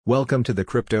Welcome to the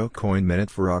Crypto Coin Minute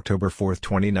for October 4,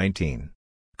 2019.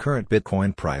 Current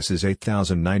Bitcoin price is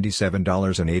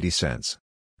 $8,097.80.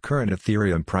 Current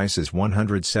Ethereum price is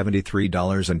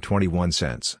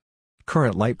 $173.21.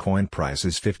 Current Litecoin price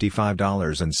is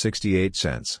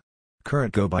 $55.68.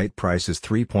 Current GoByte price is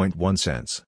 3.1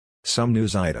 cents. Some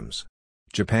news items.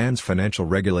 Japan's financial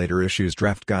regulator issues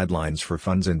draft guidelines for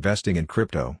funds investing in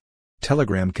crypto.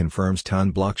 Telegram confirms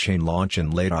Ton blockchain launch in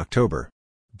late October.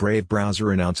 Brave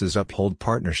browser announces Uphold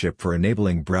partnership for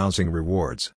enabling browsing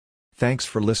rewards. Thanks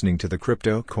for listening to the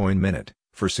Crypto Coin Minute.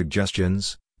 For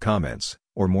suggestions, comments,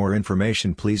 or more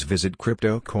information, please visit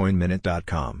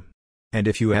cryptocoinminute.com. And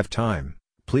if you have time,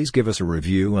 please give us a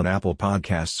review on Apple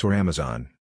Podcasts or Amazon.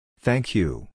 Thank you.